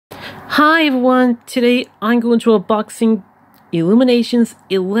Hi everyone, today I'm going to unboxing Illumination's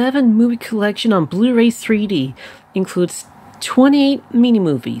 11 movie collection on Blu-ray 3D. Includes 28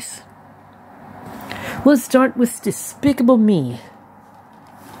 mini-movies. Let's start with Despicable Me.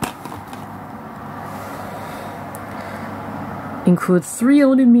 Includes 3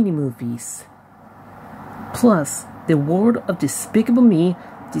 new mini-movies. Plus, The World of Despicable Me,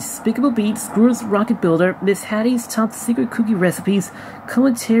 Despicable Beat, Screw's Rocket Builder, Miss Hattie's Top Secret Cookie Recipes,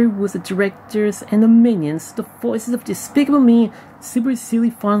 commentary with the directors and the minions, the voices of Despicable Me, Super Silly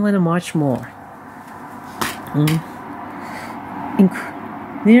Funland, and much more.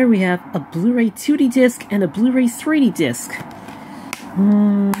 There we have a Blu-ray 2D disc and a Blu-ray 3D disc.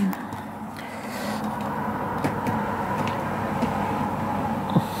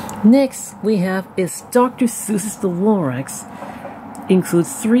 Next we have is Dr. Seuss's The Lorax.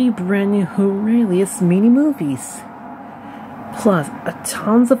 Includes 3 brand new hilarious mini-movies. Plus,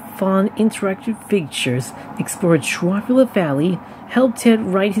 tons of fun interactive features. Explore Dracula Valley, help Ted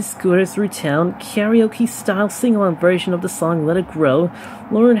ride his scooter through town, karaoke-style sing-along version of the song Let It Grow,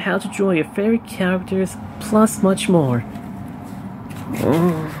 learn how to draw your favorite characters, plus much more.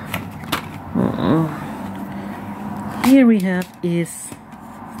 Here we have is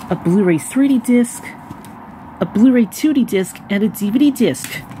a Blu-ray 3D disc, a Blu-ray 2D disc, and a DVD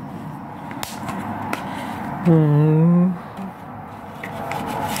disc.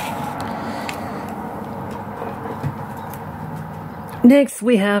 Next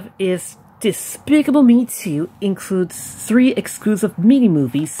we have is Despicable Me 2, includes 3 exclusive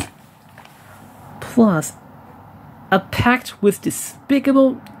mini-movies, plus a packed with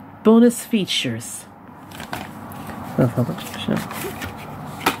Despicable bonus features.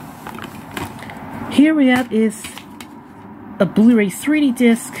 Here we have is a Blu-ray 3D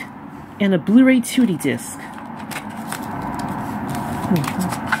disc and a Blu-ray 2D disc.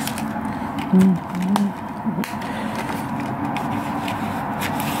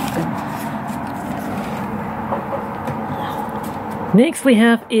 Next we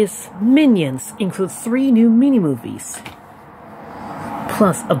have is Minions, includes 3 new mini-movies.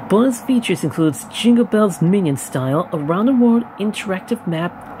 Plus, a bonus features includes Jingle Bells Minion style, around the world interactive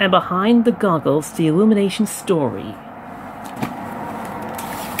map, and behind the goggles, the Illumination story.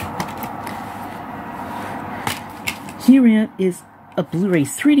 Here is a Blu-ray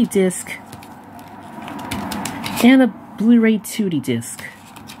 3D disc and a Blu-ray 2D disc.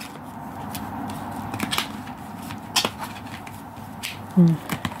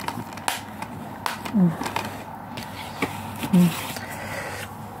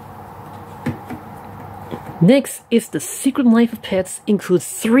 Next is The Secret Life of Pets, includes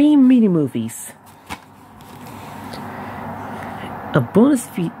 3 mini-movies.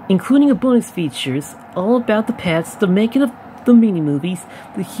 Including a bonus features all about the pets, the making of the mini-movies,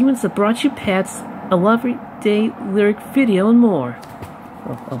 the humans that brought you pets, a lovely day lyric video, and more.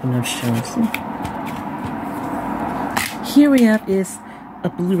 Here we have is a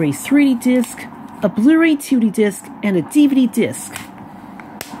Blu-ray 3D disc, a Blu-ray 2D disc, and a DVD disc.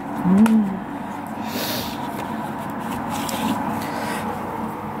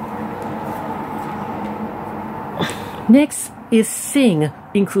 Next is Sing,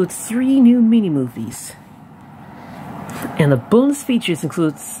 includes 3 new mini-movies. And the bonus features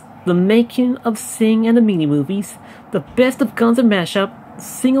includes the making of Sing and the mini-movies, the best of Guns and Mashup,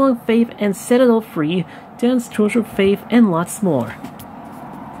 Sing Along Faith and Set It All Free, Dance Torture Faith, and lots more.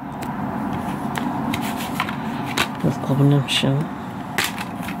 Let's open up show.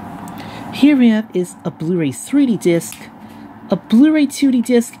 Here we have is a Blu-ray 3D disc, a Blu-ray 2D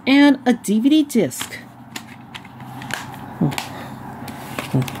disc, and a DVD disc.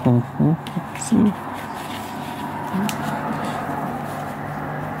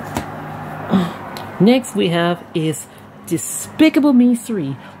 Next we have is Despicable Me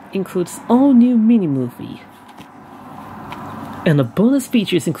 3, includes all new mini-movie. And the bonus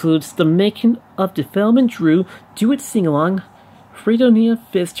features includes the making of the film and Drew, Do It Sing-Along, Fredonia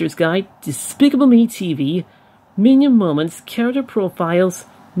Fister's Guide, Despicable Me TV, Minion Moments, Character Profiles,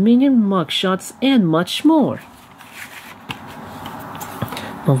 Minion Mugshots, and much more.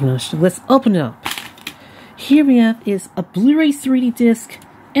 Let's open it up. Here we have is a Blu-ray 3D disc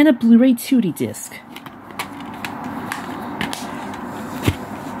and a Blu-ray 2D disc.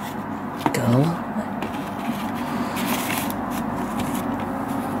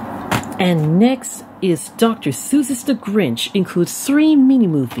 And next is Dr. Seuss's The Grinch, includes 3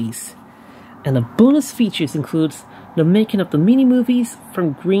 mini-movies. And the bonus features includes the making of the mini-movies,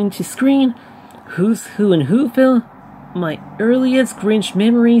 From Green to Screen, Who's Who in Whoville, My Earliest Grinch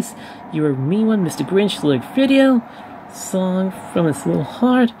Memories, You're a Mean One, Mr. Grinch lyric video, Song from His Little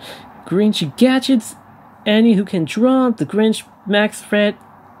Heart, Grinchy gadgets, Annie who can draw, the Grinch, Max Fred,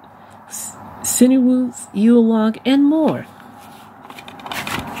 Cinewoos, Yule-log, and more.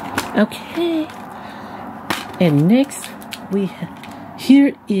 Okay. And next,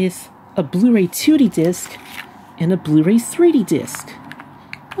 here is a Blu-ray 2D disc and a Blu-ray 3D disc.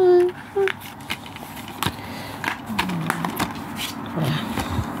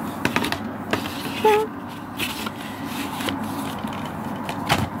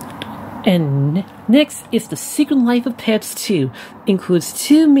 And next is The Secret Life of Pets 2. Includes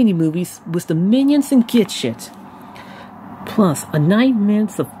 2 mini-movies with the Minions and Gitshit. Plus, 9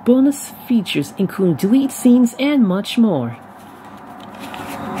 minutes of bonus features including deleted scenes and much more.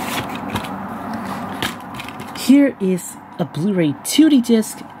 Here is a Blu-ray 2D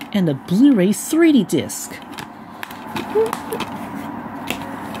disc and a Blu-ray 3D disc.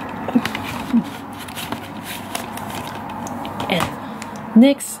 And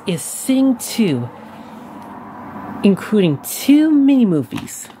next is Sing 2, including 2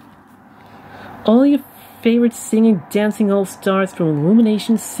 mini-movies. All your favorite singing dancing all-stars from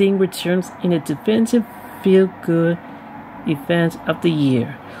Illumination Sing returns in a definitive feel-good event of the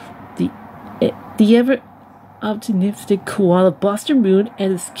year. The ever-optimistic koala Buster Moon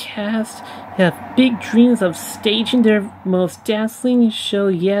and his cast have big dreams of staging their most dazzling show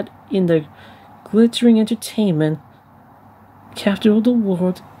yet in the glittering entertainment capital of the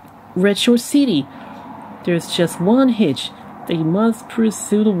world, Red Shore City. There's just one hitch. They must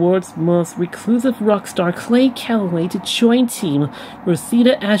pursue the world's most reclusive rock star Clay Calloway to join team.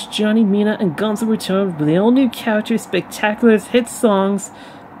 Rosita, Ash, Johnny, Mina, and Gonzo return with the all-new characters, spectacular hit songs,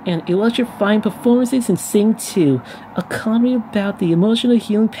 and electrifying performances in Sing 2, a comedy about the emotional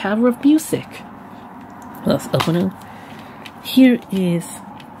healing power of music. Let's open it. Here is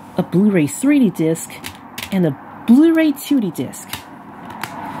a Blu-ray 3D disc and a Blu-ray 2D disc.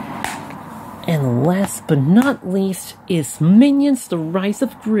 And last but not least is Minions: The Rise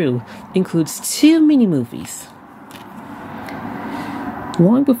of Gru. Includes 2 mini-movies.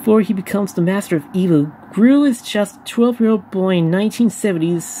 Long before he becomes the master of evil, Gru is just a 12-year-old boy in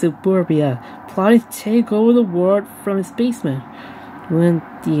 1970s suburbia, plotting to take over the world from his basement. When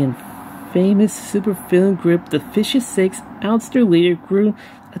the infamous supervillain group, the Vicious Six, outs their leader, Gru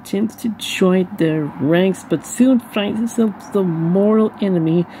attempts to join their ranks, but soon finds himself the mortal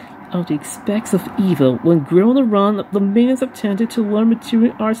enemy of the aspects of evil. When Gru on the run, the minions are tempted to learn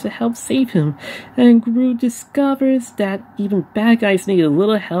material arts to help save him, and Gru discovers that even bad guys need a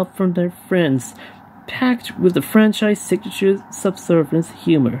little help from their friends, packed with the franchise signature subservience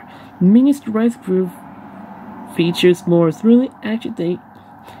humor. Minions: The Rise of Gru features more thrilling action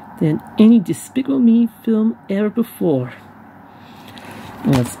than any Despicable Me film ever before.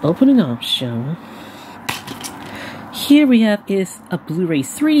 Let's open it up, shall we? Here we have is a Blu-ray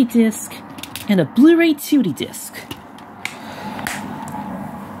 3D disc and a Blu-ray 2D disc.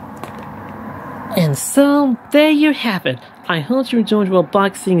 And so, there you have it. I hope you enjoyed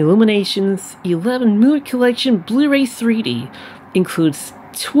unboxing Illumination's 11 movie collection Blu-ray 3D. Includes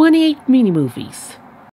 28 mini-movies.